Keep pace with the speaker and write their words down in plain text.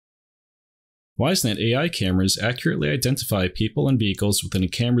WiseNet AI cameras accurately identify people and vehicles within a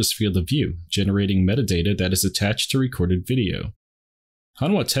camera's field of view, generating metadata that is attached to recorded video.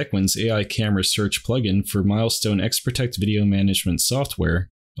 Hanwha Techwin's AI camera search plugin for Milestone XProtect video management software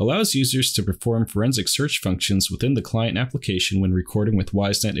allows users to perform forensic search functions within the client application when recording with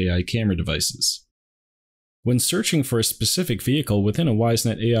WiseNet AI camera devices. When searching for a specific vehicle within a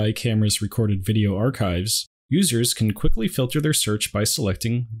WiseNet AI camera's recorded video archives, users can quickly filter their search by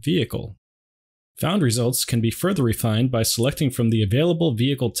selecting Vehicle. Found results can be further refined by selecting from the available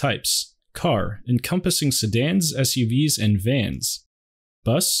vehicle types: car, encompassing sedans, SUVs, and vans;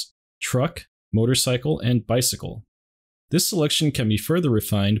 bus, truck, motorcycle, and bicycle. This selection can be further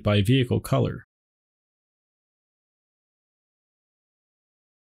refined by vehicle color.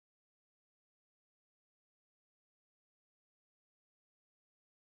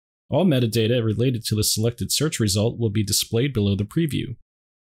 All metadata related to the selected search result will be displayed below the preview.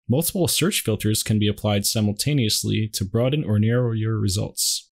 Multiple search filters can be applied simultaneously to broaden or narrow your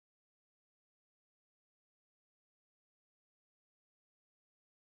results.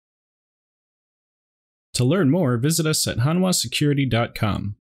 To learn more, visit us at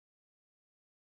hanwhasecurity.com.